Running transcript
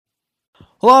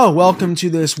Hello, welcome to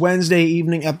this Wednesday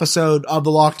evening episode of the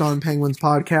Locked On Penguins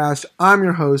podcast. I'm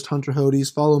your host, Hunter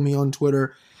Hodes. Follow me on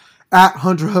Twitter at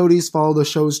Hunter Hodes. Follow the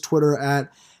show's Twitter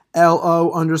at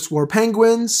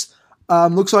LO_Penguins.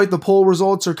 Looks like the poll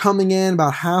results are coming in.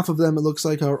 About half of them, it looks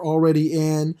like, are already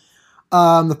in.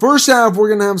 The first half, we're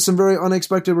going to have some very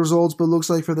unexpected results, but it looks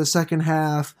like for the second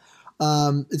half,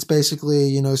 it's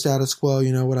basically, status quo,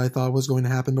 what I thought was going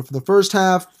to happen. But for the first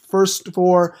half, first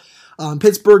four,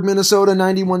 Pittsburgh, Minnesota,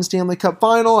 91 Stanley Cup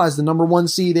Final. As the number one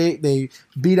seed, they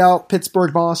beat out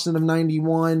Pittsburgh, Boston of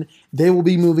 91. They will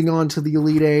be moving on to the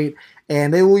Elite Eight,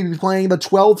 and they will be playing the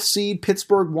 12th seed,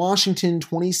 Pittsburgh, Washington,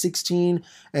 2016,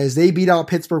 as they beat out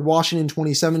Pittsburgh, Washington,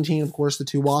 2017. Of course, the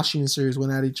two Washington series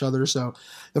went at each other. So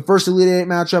the first Elite Eight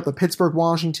matchup, the Pittsburgh,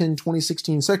 Washington,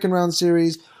 2016 second round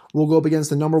series, will go up against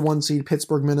the number one seed,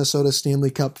 Pittsburgh, Minnesota Stanley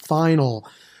Cup Final.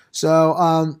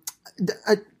 So,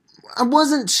 I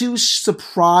wasn't too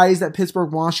surprised that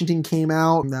Pittsburgh, Washington came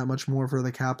out that much more for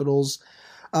the Capitals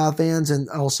fans. And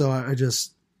also, I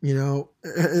just, they're a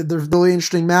really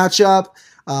interesting matchup.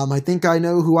 I think I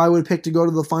know who I would pick to go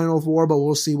to the Final Four, but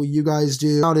we'll see what you guys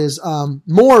do. Now it is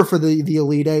more for the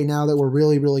Elite Eight now that we're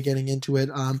really, really getting into it.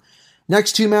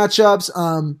 Next two matchups,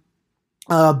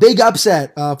 big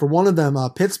upset for one of them.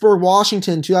 Pittsburgh,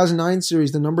 Washington, 2009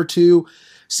 series, the number two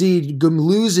seed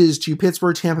loses to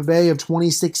Pittsburgh, Tampa Bay of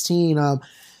 2016.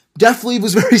 Definitely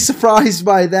was very surprised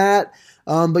by that.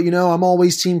 But I'm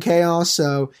always team chaos.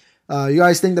 So you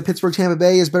guys think the Pittsburgh, Tampa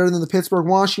Bay is better than the Pittsburgh,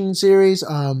 Washington series?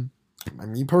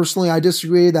 Me personally, I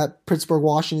disagree. That Pittsburgh,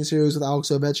 Washington series with Alex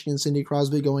Ovechkin and Sidney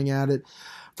Crosby going at it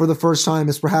for the first time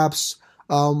is perhaps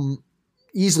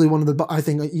easily one of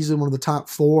the top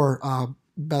four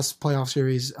best playoff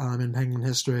series in Penguin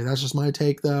history. That's just my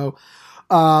take, though.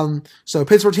 So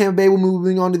Pittsburgh, Tampa Bay will be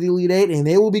moving on to the Elite Eight, and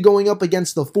they will be going up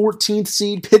against the 14th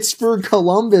seed Pittsburgh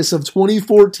Columbus of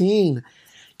 2014.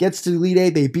 Gets to the Elite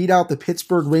Eight. They beat out the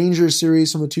Pittsburgh Rangers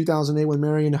series from the 2008 when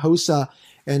Marian Hossa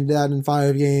ended that in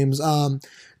 5 games.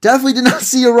 Definitely did not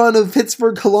see a run of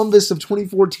Pittsburgh Columbus of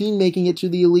 2014 making it to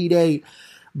the Elite Eight.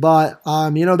 But,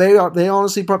 they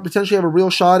honestly potentially have a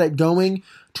real shot at going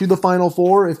to the Final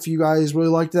Four if you guys really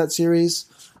liked that series.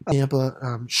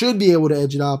 Tampa should be able to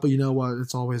edge it out, but you know what?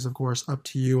 It's always, of course, up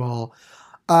to you all.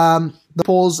 The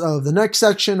polls of the next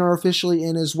section are officially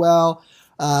in as well.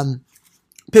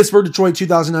 Pittsburgh, Detroit,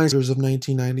 2009 series of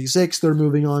 1996. They're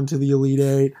moving on to the Elite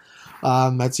Eight.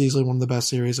 That's easily one of the best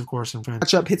series, of course, in France.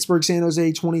 Matchup, Pittsburgh, San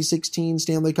Jose, 2016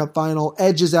 Stanley Cup Final.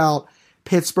 Edges out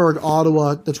Pittsburgh,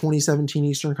 Ottawa, the 2017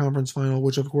 Eastern Conference Final,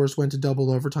 which, of course, went to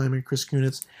double overtime, and Chris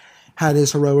Kunitz had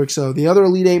his heroic. So the other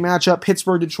Elite Eight matchup,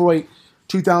 Pittsburgh, Detroit,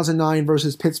 2009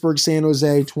 versus Pittsburgh, San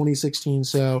Jose, 2016.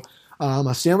 So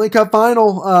a Stanley Cup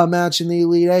Final match in the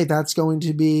Elite Eight. That's going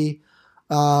to be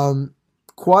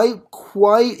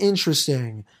quite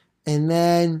interesting. And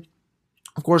then,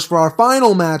 of course, for our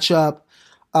final matchup,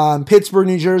 Pittsburgh,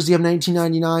 New Jersey of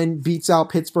 1999 beats out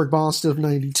Pittsburgh, Boston of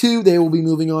 92. They will be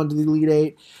moving on to the Elite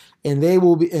Eight, and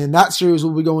that series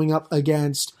will be going up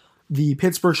against the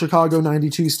Pittsburgh, Chicago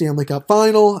 92 Stanley Cup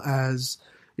Final as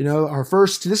our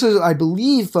first, this is, I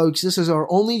believe, folks, this is the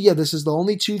only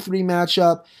 2-3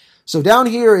 matchup. So down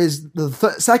here is the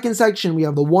second section. We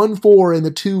have the 1-4 and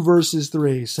the 2 versus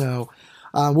 3. So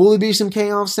will there be some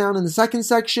chaos down in the second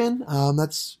section?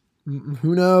 That's,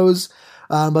 who knows?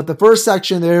 But the first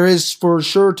section, there is for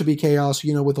sure to be chaos,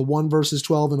 with a 1 versus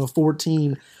 12 and a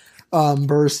 14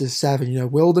 versus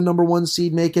 7. Will the number one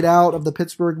seed make it out of the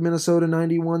Pittsburgh, Minnesota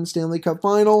 91 Stanley Cup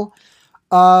Final?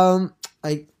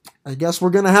 I guess we're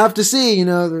going to have to see.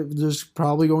 There's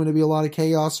probably going to be a lot of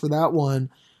chaos for that one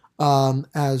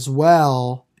as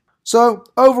well. So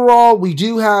overall, we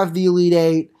do have the Elite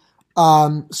Eight.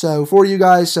 So for you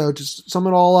guys, so just sum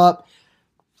it all up.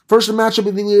 First matchup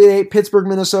of the Elite Eight, Pittsburgh,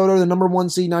 Minnesota, the number one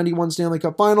seed, 91 Stanley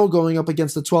Cup Final, going up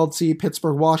against the 12th seed,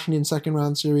 Pittsburgh, Washington, second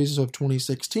round series of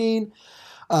 2016.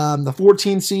 The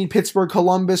 14th seed, Pittsburgh,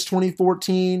 Columbus,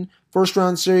 2014. First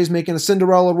round series, making a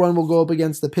Cinderella run, will go up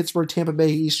against the Pittsburgh, Tampa Bay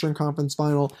Eastern Conference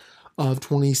Final of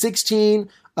 2016.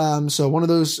 So one of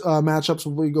those matchups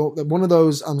one of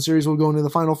those series will go into the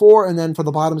Final Four. And then for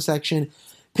the bottom section,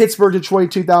 Pittsburgh,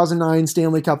 Detroit, 2009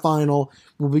 Stanley Cup Final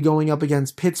will be going up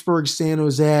against Pittsburgh, San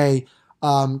Jose,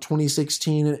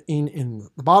 2016 in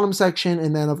the bottom section.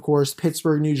 And then, of course,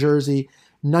 Pittsburgh, New Jersey,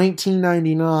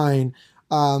 1999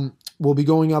 will be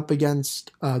going up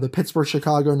against the Pittsburgh,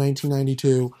 Chicago,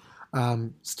 1992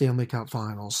 Stanley Cup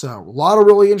Finals. So a lot of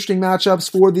really interesting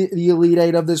matchups for the Elite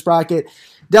Eight of this bracket.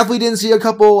 Definitely didn't see a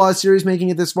couple series making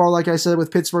it this far. Like I said,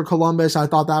 with Pittsburgh Columbus, I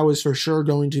thought that was for sure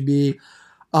going to be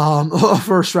a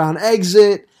first round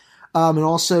exit. And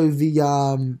also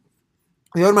the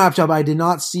The other matchup, I did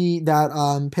not see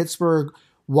that Pittsburgh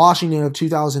Washington of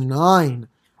 2009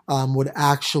 would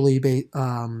actually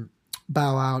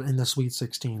bow out in the Sweet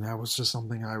 16. That was just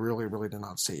something I really, really did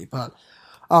not see. But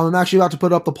I'm actually about to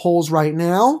put up the polls right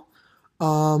now.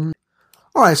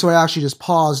 All right, so I actually just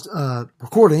paused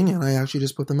recording, and I actually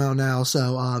just put them out now.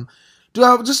 So do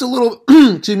have just a little,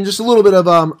 just a little bit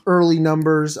of early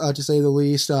numbers to say the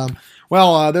least.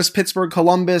 This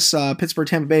Pittsburgh-Columbus,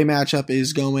 Pittsburgh-Tampa Bay matchup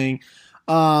is going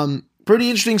pretty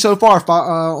interesting so far.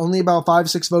 Only about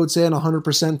 5-6 votes in,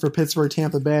 100% for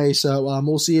Pittsburgh-Tampa Bay. So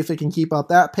we'll see if it can keep up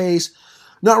that pace.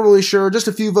 Not really sure. Just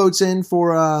a few votes in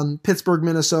for Pittsburgh,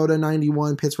 Minnesota,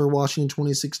 91, Pittsburgh, Washington,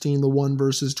 2016, the 1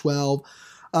 versus 12.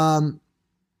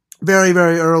 Very,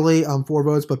 very early, 4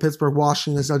 votes, but Pittsburgh,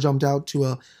 Washington has now jumped out to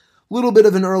a little bit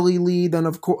of an early lead. Then,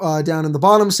 of course, down in the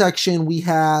bottom section, we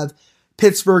have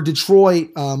Pittsburgh,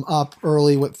 Detroit up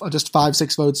early with just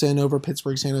 5-6 votes in over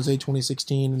Pittsburgh, San Jose,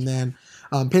 2016. And then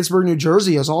Pittsburgh, New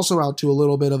Jersey is also out to a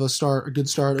little bit of a good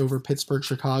start over Pittsburgh,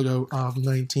 Chicago,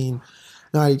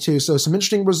 1992. So some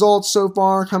interesting results so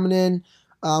far coming in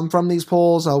from these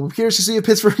polls. We're curious to see if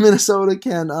Pittsburgh, Minnesota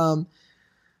can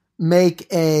make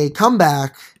a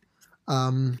comeback.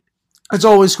 It's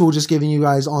always cool just giving you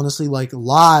guys, honestly, like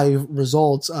live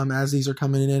results as these are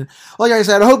coming in. Like I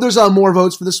said, I hope there's more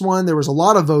votes for this one. There was a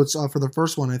lot of votes for the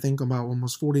first one. I think about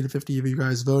almost 40 to 50 of you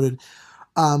guys voted.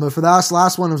 But for that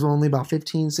last one, it was only about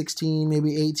 15, 16,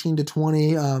 maybe 18 to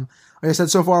 20. Like I said,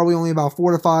 so far we only about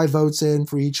 4 to 5 votes in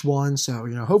for each one. So,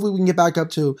 hopefully we can get back up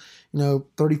to,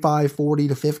 35, 40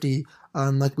 to 50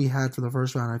 like we had for the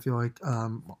first round. I feel like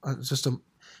it's just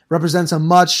represents a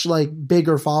much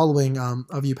bigger following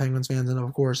of you Penguins fans and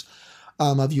of course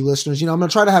of you listeners. I'm going to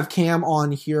try to have Cam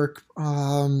on here.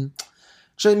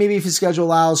 Maybe if his schedule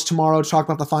allows tomorrow to talk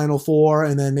about the Final Four,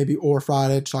 and then or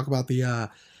Friday to talk about the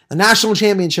national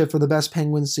championship for the best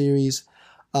Penguins series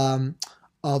of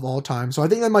all time. So I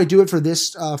think that might do it for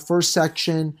this first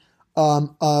section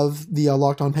of the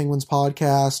Locked On Penguins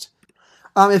podcast.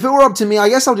 If it were up to me, I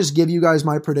guess I'll just give you guys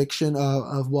my prediction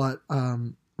of what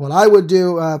I would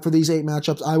do for these 8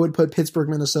 matchups. I would put Pittsburgh,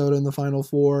 Minnesota in the Final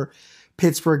Four,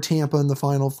 Pittsburgh, Tampa in the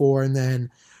Final Four, and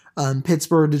then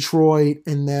Pittsburgh, Detroit,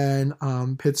 and then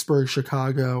Pittsburgh,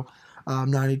 Chicago,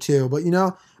 92. But,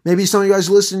 maybe some of you guys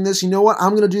are listening to this, you know what?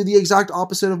 I'm going to do the exact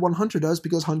opposite of what Hunter does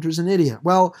because Hunter's an idiot.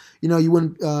 Well, you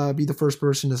wouldn't be the first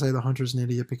person to say that Hunter's an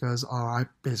idiot because I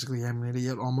basically am an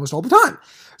idiot almost all the time.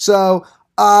 So,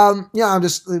 I'm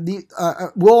just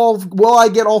will I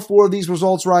get all 4 of these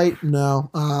results right? No,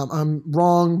 I'm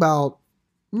wrong about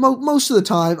most of the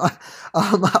time.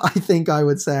 I think I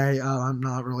would say I'm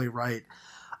not really right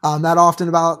that often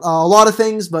about a lot of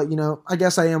things, but I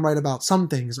guess I am right about some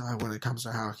things when it comes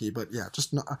to hockey. But yeah,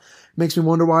 just makes me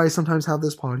wonder why I sometimes have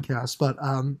this podcast. But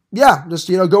just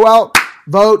go out,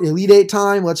 vote, Elite 8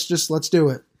 time. Let's do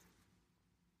it.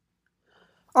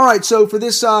 All right, so for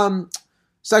this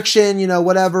section,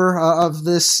 of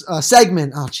this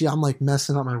segment. Oh, gee, I'm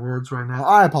messing up my words right now.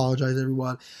 I apologize,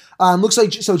 everyone. Looks like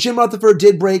Jim Rutherford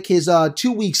did break his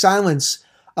 2-week silence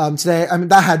today. I mean,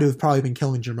 that had to have probably been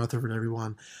killing Jim Rutherford,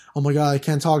 everyone. Oh my God, I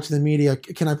can't talk to the media.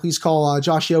 Can I please call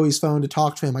Josh Yohe's phone to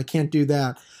talk to him? I can't do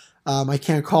that. I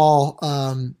can't call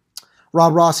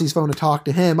Rob Rossi's phone to talk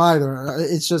to him either.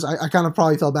 It's just, I kind of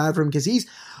probably felt bad for him because he's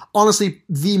honestly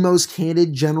the most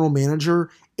candid general manager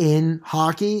in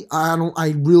hockey.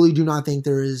 I really do not think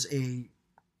there is a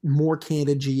more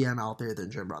candid GM out there than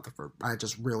Jim Rutherford. I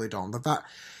just really don't. The fact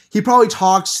he probably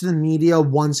talks to the media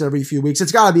once every few weeks.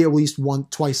 It's got to be at least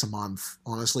twice a month.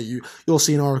 Honestly, you'll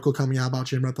see an article coming out about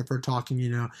Jim Rutherford talking,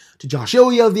 to Josh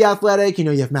Yohe of The Athletic. You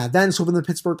have Matt Vensel from the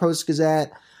Pittsburgh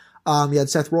Post-Gazette. You had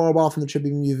Seth Rohrabaugh from the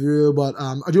Tribune Review, but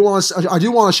I do want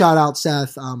to shout out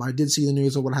Seth. I did see the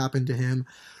news of what happened to him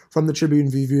from the Tribune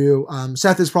Review.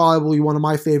 Seth is probably one of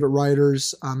my favorite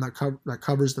writers that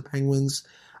covers the Penguins.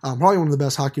 Probably one of the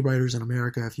best hockey writers in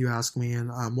America, if you ask me.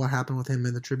 And what happened with him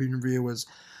in the Tribune Review was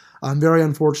very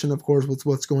unfortunate, of course, with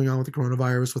what's going on with the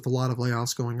coronavirus, with a lot of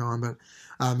layoffs going on.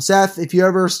 But Seth, if you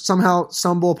ever somehow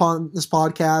stumble upon this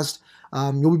podcast,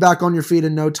 you'll be back on your feet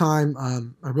in no time.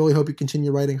 I really hope you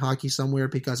continue writing hockey somewhere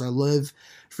because I live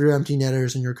for your empty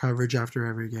netters and your coverage after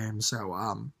every game. So,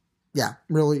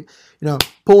 really,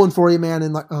 pulling for you, man.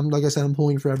 And like I said, I'm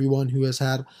pulling for everyone who has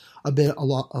had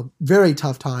a very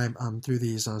tough time through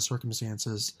these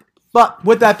circumstances. But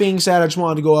with that being said, I just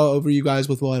wanted to go over you guys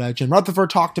with what Jim Rutherford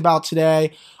talked about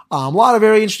today. A lot of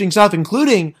very interesting stuff,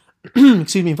 including,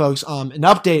 excuse me, folks, an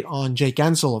update on Jake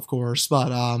Guentzel, of course. But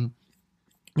let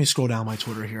me scroll down my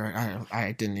Twitter here.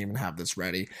 I didn't even have this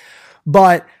ready.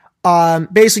 But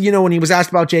Basically, when he was asked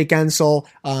about Jake Guentzel,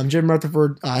 Jim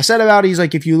Rutherford said about it, he's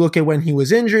like, if you look at when he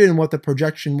was injured and what the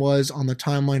projection was on the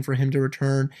timeline for him to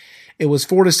return, it was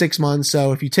 4 to 6 months.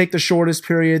 So if you take the shortest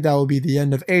period, that will be the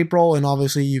end of April, and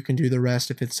obviously you can do the rest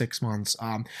if it's 6 months.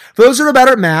 For those who are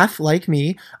better at math, like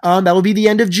me, that will be the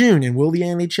end of June. And will the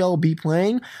NHL be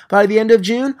playing by the end of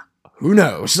June? Who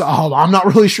knows? I'm not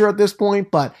really sure at this point,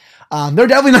 but they're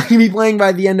definitely not going to be playing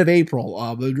by the end of April.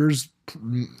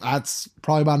 That's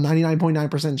probably about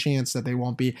 99.9% chance that they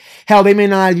won't be. Hell, they may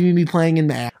not even be playing in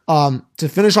May. To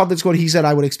finish off this quote, he said,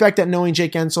 I would expect that knowing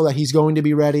Jake Guentzel that he's going to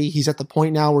be ready. He's at the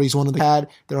point now where he's one of the pad.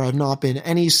 There have not been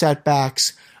any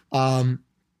setbacks at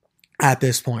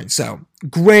this point. So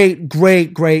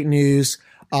great news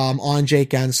on Jake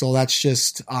Guentzel. That's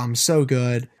just so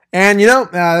good. And,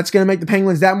 that's going to make the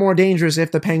Penguins that more dangerous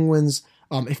if the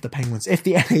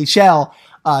NHL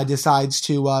decides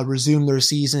to resume their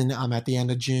season at the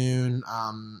end of June,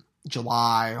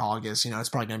 July, August. It's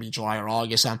probably going to be July or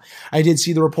August. I did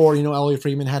see the report. Elliot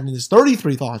Friedman had his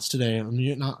 33 thoughts today.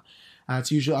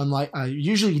 It's usually unlike.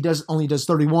 Usually he only does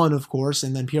 31, of course.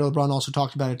 And then Pierre LeBrun also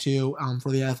talked about it too for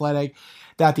the Athletic,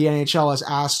 that the NHL has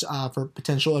asked for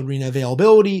potential arena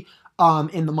availability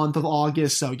in the month of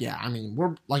August. So yeah,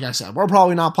 we're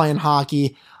probably not playing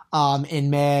hockey in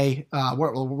May.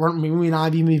 We may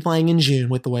not even be playing in June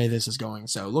with the way this is going.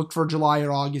 So look for July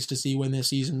or August to see when this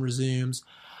season resumes.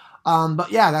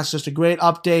 But yeah, that's just a great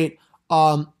update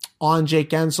on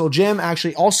Jake Guentzel. Jim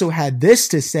actually also had this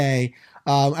to say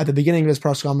at the beginning of his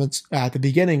press conference, at the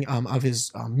beginning of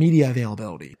his media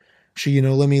availability. So,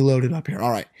 let me load it up here. All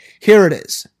right, here it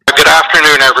is. Good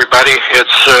afternoon, everybody.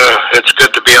 It's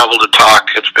good to be able to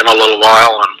talk. It's been a little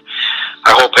while, and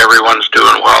I hope everyone's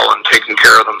doing well and taking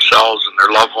care of themselves and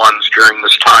their loved ones during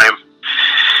this time.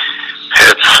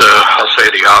 I'll say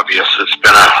the obvious, it's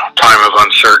been a time of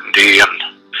uncertainty,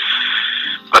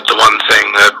 but the one thing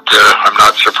that I'm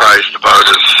not surprised about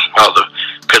is how the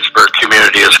Pittsburgh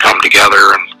community has come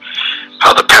together and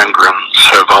how the Penguins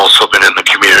have also been in the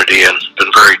community and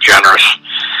been very generous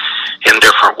in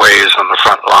different ways on the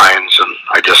front lines. And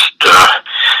I just,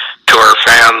 to our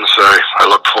fans, I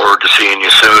look forward to seeing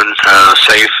you soon,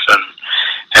 safe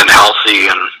and healthy,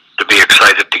 and to be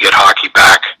excited to get hockey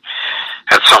back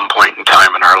at some point in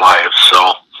time in our lives. So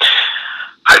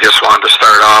I just wanted to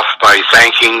start off by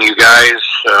thanking you guys.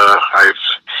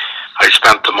 I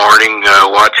spent the morning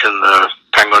watching the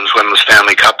Penguins win the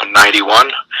Stanley Cup in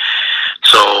 '91.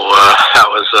 So that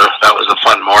was a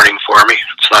fun morning for me.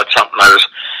 It's not something I was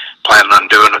planning on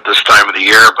doing at this time of the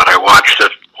year, but I watched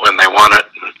it when they won it,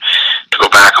 and to go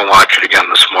back and watch it again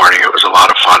this morning, it was a lot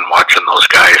of fun watching those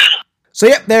guys. So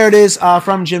yeah, there it is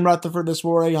from Jim Rutherford this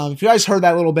morning. If you guys heard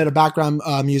that little bit of background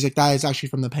music, that is actually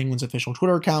from the Penguins official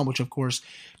Twitter account, which of course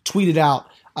tweeted out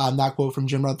that quote from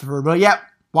Jim Rutherford. But yeah,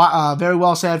 very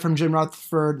well said from Jim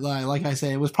Rutherford. Like I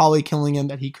say, it was probably killing him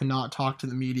that he could not talk to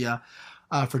the media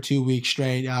for 2 weeks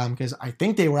straight, because I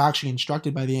think they were actually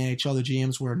instructed by the NHL, the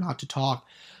GMs were not to talk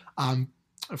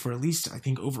for at least, I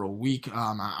think, over a week.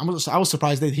 I was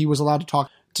surprised that he was allowed to talk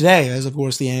today, as of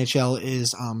course the NHL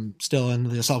is still in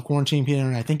the self-quarantine period,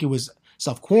 and I think it was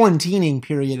self-quarantining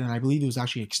period, and I believe it was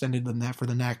actually extended than that for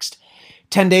the next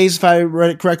 10 days, if I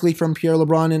read it correctly from Pierre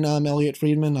LeBrun and Elliot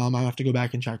Friedman. I'll have to go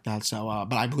back and check that. So,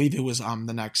 but I believe it was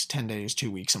the next 10 days, 2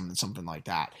 weeks, something like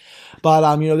that.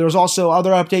 But there was also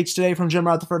other updates today from Jim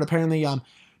Rutherford. Apparently,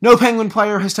 no Penguin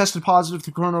player has tested positive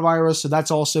for coronavirus, so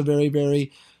that's also very,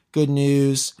 very good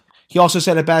news. He also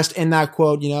said it best in that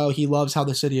quote. He loves how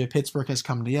the city of Pittsburgh has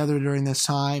come together during this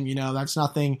time. That's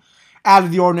nothing out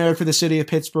of the ordinary for the city of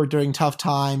Pittsburgh during tough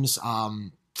times.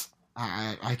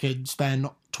 I could spend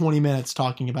 20 minutes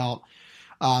talking about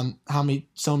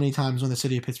so many times when the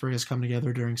city of Pittsburgh has come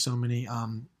together during so many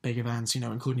big events,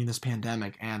 including this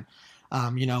pandemic. And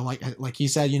like he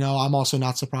said, I'm also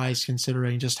not surprised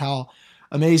considering just how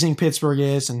amazing Pittsburgh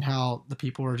is and how the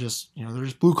people are just, they're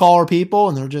just blue collar people,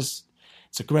 and it's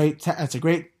a great,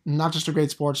 not just a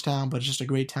great sports town, but just a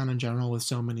great town in general with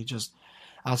so many just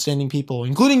outstanding people,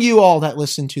 including you all that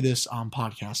listen to this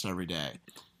podcast every day.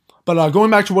 But going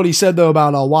back to what he said, though,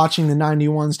 about watching the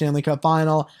 91 Stanley Cup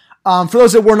Final, for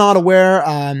those that were not aware,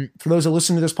 for those that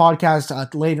listen to this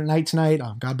podcast late at night tonight,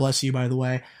 God bless you, by the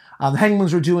way, the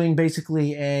Penguins were doing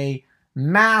basically a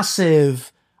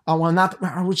massive, I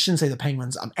shouldn't say the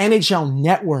Penguins, NHL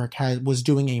Network was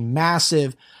doing a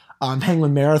massive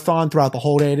Penguin marathon throughout the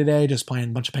whole day today, just playing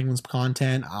a bunch of Penguins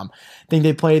content. I think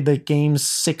they played the game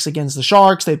 6 against the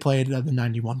Sharks. They played the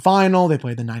 91 final. They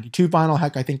played the 92 final.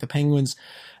 Heck, I think the Penguins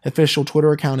official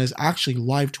Twitter account is actually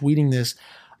live tweeting this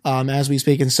as we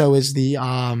speak, and so is the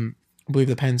I believe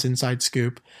the Pens Inside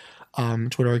Scoop.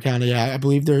 Twitter account. Yeah, I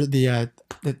believe there's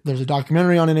a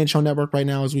documentary on NHL Network right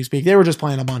now as we speak. They were just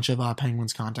playing a bunch of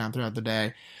Penguins content throughout the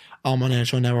day on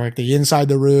NHL Network. The Inside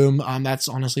the Room, that's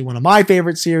honestly one of my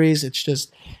favorite series. It's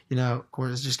just, of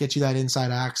course, just gets you that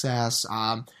inside access.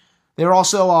 They were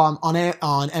also on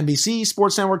NBC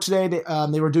Sports Network today.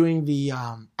 They were doing the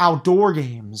outdoor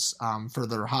games for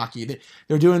their hockey.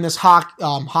 They're doing this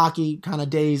hockey kind of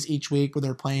days each week where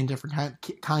they're playing different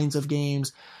kinds of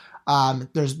games.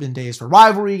 There's been days for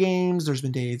rivalry games. There's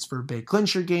been days for big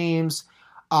clincher games.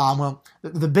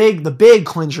 The big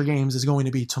clincher games is going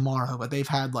to be tomorrow, but they've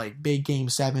had like big Game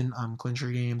 7 clincher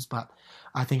games, but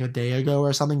I think a day ago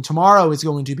or something. Tomorrow is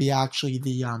going to be actually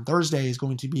Thursday is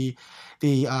going to be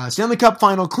the Stanley Cup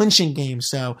final clinching game.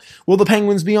 So will the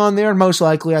Penguins be on there? Most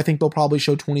likely. I think they'll probably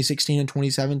show 2016 and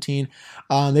 2017.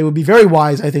 They would be very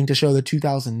wise, I think, to show the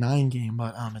 2009 game,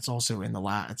 but it's also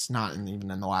it's not even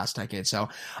in the last decade. So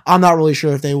I'm not really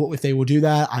sure if they will do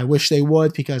that. I wish they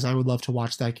would, because I would love to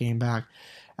watch that game back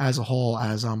as a whole,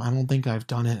 as I don't think I've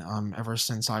done it ever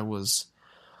since I was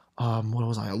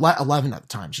 11 at the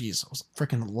time. Jeez, I was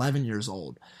freaking 11 years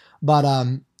old. But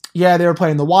yeah, they were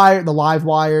playing the live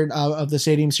wire of the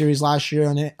Stadium Series last year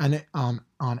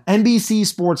on NBC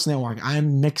Sports Network. I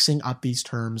am mixing up these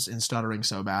terms and stuttering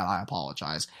so bad. I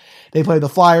apologize. They played the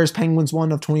Flyers Penguins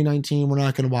one of 2019. We're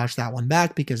not going to watch that one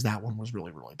back because that one was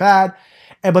really, really bad.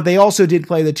 But they also did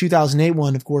play the 2008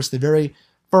 one, of course, the very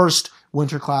first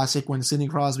Winter Classic, when Sidney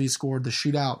Crosby scored the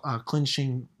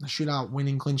shootout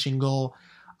winning clinching goal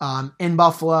in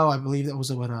Buffalo. I believe that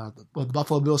was at the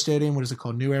Buffalo Bills Stadium. What is it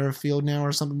called? New Era Field now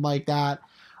or something like that.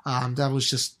 That was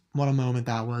just, what a moment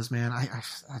that was, man.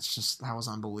 That was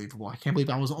unbelievable. I can't believe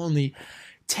I was only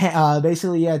 10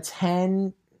 years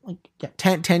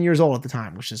old at the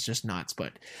time, which is just nuts.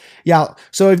 But yeah,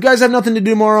 so if you guys have nothing to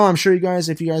do tomorrow, I'm sure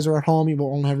if you guys are at home, you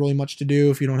won't have really much to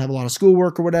do. If you don't have a lot of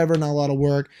schoolwork or whatever, not a lot of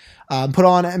work, put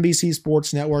on NBC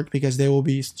Sports Network, because they will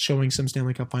be showing some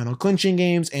Stanley Cup final clinching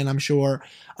games, and I'm sure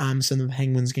some of the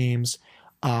Penguins games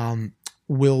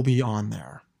will be on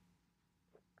there.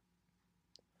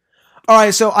 All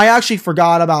right, so I actually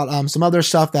forgot about some other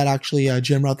stuff that actually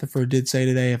Jim Rutherford did say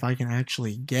today, if I can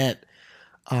actually get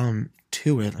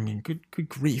to it. I mean, good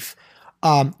grief.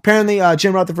 Apparently,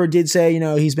 Jim Rutherford did say,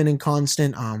 he's been in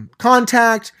constant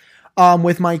contact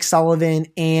with Mike Sullivan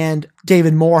and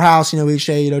David Morehouse, each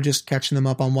day, just catching them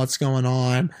up on what's going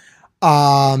on.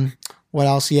 What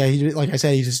else? Yeah, like I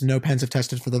said, he just no Pens have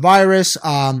tested for the virus.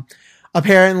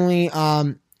 Apparently,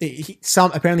 he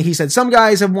said some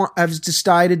guys have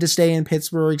decided to stay in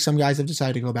Pittsburgh. Some guys have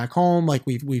decided to go back home, like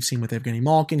we've seen with Evgeny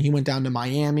Malkin. He went down to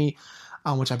Miami,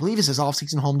 which I believe is his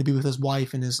off-season home, to be with his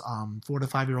wife and his 4 to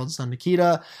 5 year old son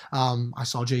Nikita. I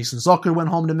saw Jason Zucker went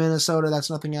home to Minnesota. That's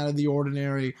nothing out of the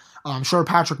ordinary. I'm sure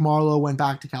Patrick Marleau went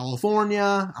back to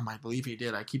California. I believe he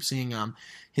did. I keep seeing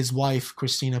his wife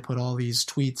Christina put all these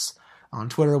tweets on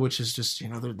Twitter, which is just,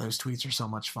 those tweets are so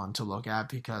much fun to look at,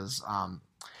 because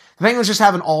the Penguins just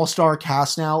have an all-star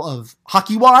cast now of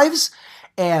hockey wives,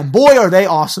 and boy, are they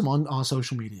awesome on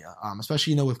social media,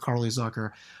 especially, with Carly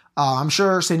Zucker. I'm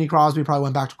sure Sidney Crosby probably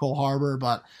went back to Cole Harbor,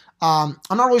 but I'm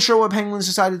not really sure what Penguins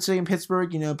decided to stay in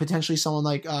Pittsburgh. Potentially someone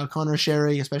like Connor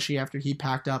Sherry, especially after he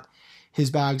packed up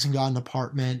his bags and got an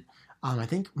apartment.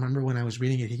 Remember when I was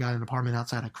reading it, he got an apartment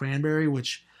outside of Cranberry,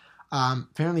 which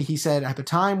apparently he said at the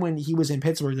time when he was in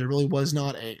Pittsburgh, there really was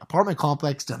not a apartment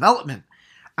complex development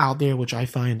out there, which I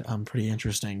find pretty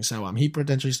interesting. So he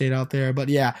potentially stayed out there. But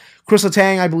yeah, Chris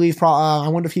Letang, I believe, I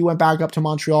wonder if he went back up to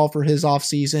Montreal for his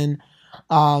offseason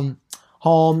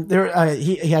home. There,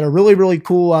 he had a really, really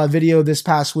cool video this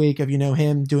past week of,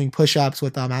 him doing push-ups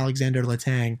with Alexander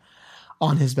Letang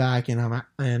on his back. And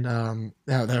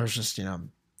that was just,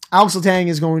 Alex Letang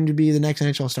is going to be the next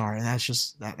NHL star. And that's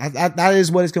just, that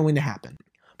is what is going to happen.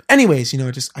 But anyways,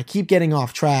 I keep getting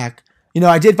off track.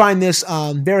 I did find this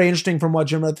very interesting from what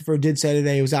Jim Rutherford did say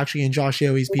today. It was actually in Josh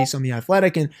Yohe's piece on The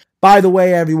Athletic. And by the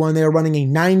way, everyone, they are running a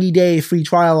 90-day free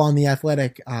trial on The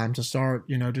Athletic to start,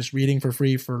 just reading for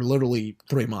free for literally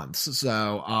 3 months.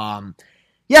 So,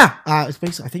 it's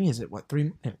basically, I think, is it,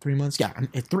 3 months? Yeah,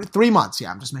 3 months.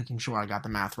 Yeah, I'm just making sure I got the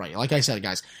math right. Like I said,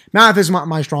 guys, math is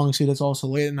my strong suit. It's also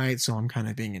late at night, so I'm kind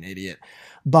of being an idiot.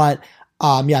 But,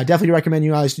 I definitely recommend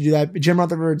you guys to do that. Jim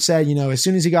Rutherford said, as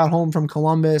soon as he got home from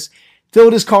Columbus,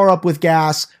 filled his car up with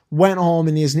gas, went home,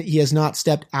 and he has not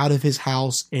stepped out of his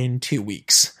house in 2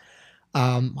 weeks.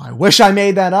 I wish I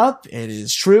made that up. It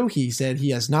is true. He said he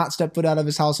has not stepped foot out of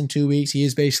his house in 2 weeks. He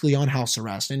is basically on house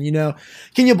arrest. And,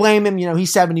 can you blame him?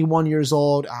 He's 71 years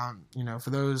old. For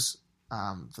those,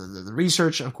 for the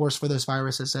research, of course, for this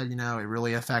virus has said, it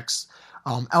really affects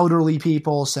elderly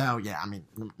people. So, yeah, I mean,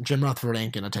 Jim Rutherford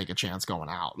ain't going to take a chance going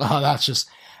out.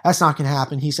 That's not going to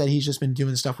happen. He said he's just been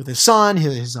doing stuff with his son,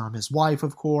 his wife,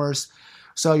 of course.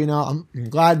 So, I'm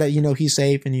glad that, he's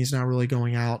safe and he's not really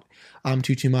going out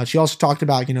too much. He also talked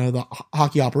about, the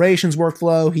hockey operations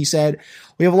workflow. He said,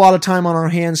 we have a lot of time on our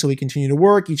hands, so we continue to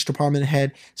work. Each department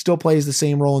head still plays the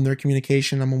same role in their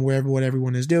communication. I'm aware of what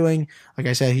everyone is doing. Like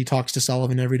I said, he talks to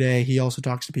Sullivan every day. He also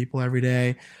talks to people every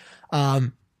day.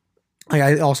 Like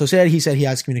I also said, he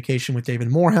has communication with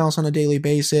David Morehouse on a daily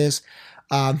basis.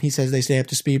 He says they stay up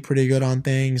to speed pretty good on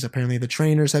things. Apparently the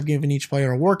trainers have given each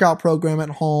player a workout program at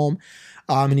home.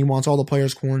 And he wants all the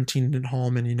players quarantined at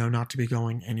home and, not to be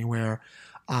going anywhere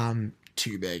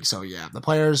too big. So, yeah, the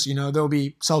players, they'll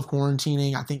be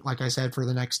self-quarantining, I think, like I said, for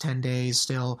the next 10 days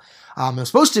still. It was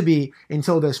supposed to be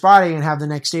until this Friday and have the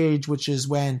next stage, which is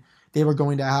when they were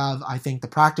going to have, I think, the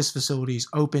practice facilities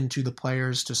open to the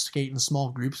players to skate in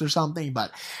small groups or something.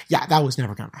 But, yeah, that was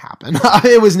never going to happen.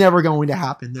 It was never going to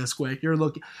happen this quick. You're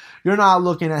not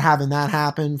looking at having that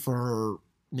happen for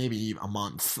maybe a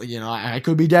month. I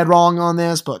could be dead wrong on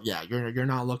this, but yeah, you're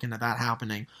not looking at that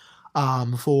happening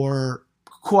for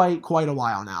quite a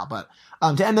while now. But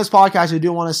to end this podcast, I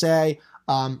do want to say,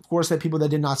 of course, that people that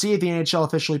did not see it, the NHL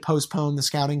officially postponed the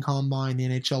scouting combine, the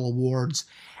NHL awards,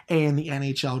 and the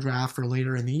NHL draft for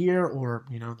later in the year, or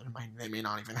they may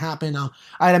not even happen.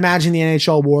 I'd imagine the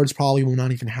NHL awards probably will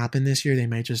not even happen this year. They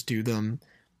may just do them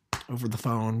over the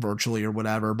phone, virtually, or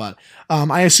whatever. But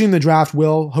I assume the draft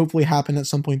will hopefully happen at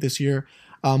some point this year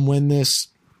when this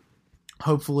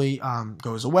hopefully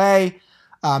goes away.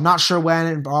 I'm not sure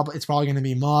when. It's probably going to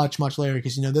be much later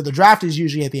because, the draft is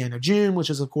usually at the end of June, which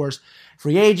is, of course,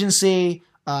 free agency,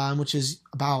 which is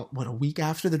about, a week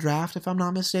after the draft, if I'm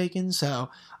not mistaken. So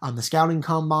the scouting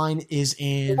combine is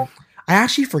in... I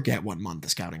actually forget what month the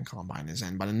scouting combine is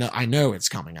in, but I know it's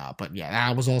coming up. But, yeah,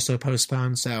 that was also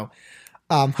postponed. So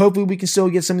hopefully we can still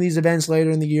get some of these events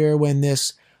later in the year when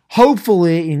this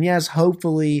hopefully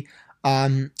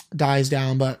dies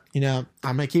down. But, I'm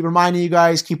going to keep reminding you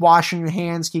guys, keep washing your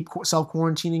hands, keep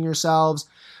self-quarantining yourselves,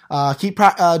 keep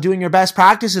doing your best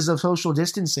practices of social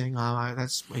distancing.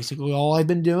 That's basically all I've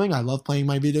been doing. I love playing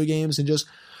my video games and just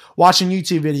watching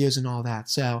YouTube videos and all that.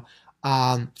 So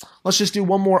let's just do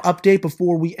one more update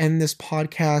before we end this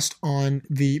podcast on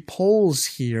the polls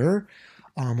here.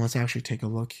 Let's actually take a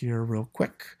look here real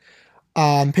quick.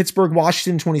 Pittsburgh,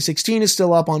 Washington 2016 is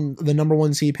still up on the number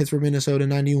 1 seed. Pittsburgh, Minnesota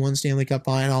 91 Stanley Cup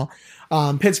final.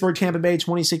 Pittsburgh, Tampa Bay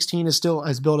 2016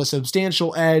 has built a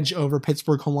substantial edge over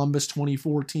Pittsburgh, Columbus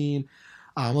 2014.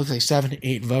 Looks like 7 to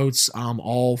 8 votes,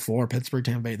 all for Pittsburgh,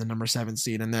 Tampa Bay, the number 7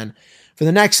 seed. And then for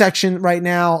the next section right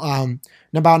now,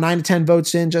 about 9 to 10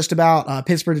 votes in, just about.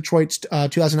 Pittsburgh, Detroit's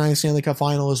 2009 Stanley Cup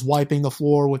final is wiping the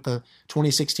floor with the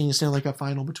 2016 Stanley Cup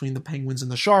final between the Penguins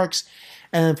and the Sharks.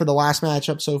 And then for the last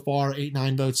matchup so far,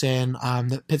 8-9 votes in,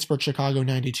 the Pittsburgh-Chicago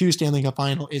 92 Stanley Cup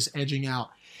final is edging out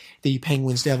the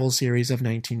Penguins-Devils series of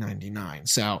 1999.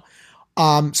 So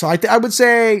I would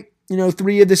say,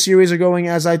 3 of the series are going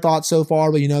as I thought so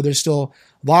far, but, there's still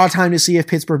a lot of time to see if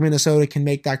Pittsburgh, Minnesota can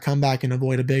make that comeback and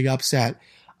avoid a big upset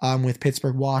with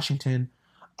Pittsburgh, Washington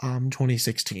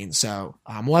 2016. So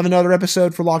we'll have another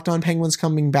episode for Locked On Penguins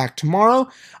coming back tomorrow.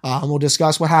 We'll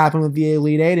discuss what happened with the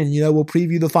Elite Eight, and, we'll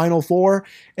preview the Final Four,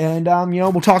 and,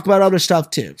 we'll talk about other stuff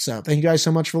too. So thank you guys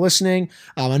so much for listening.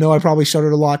 I know I probably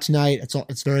started a lot tonight.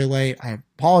 It's very late. I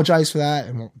apologize for that.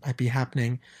 It might be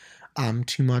happening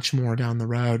too much more down the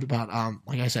road. But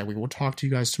like I said, we will talk to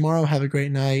you guys tomorrow. Have a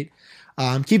great night.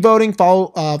 Keep voting.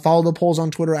 Follow the polls on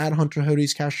Twitter at Hunter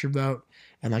Hodes. Cast your vote.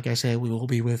 And like I said, we will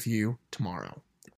be with you tomorrow.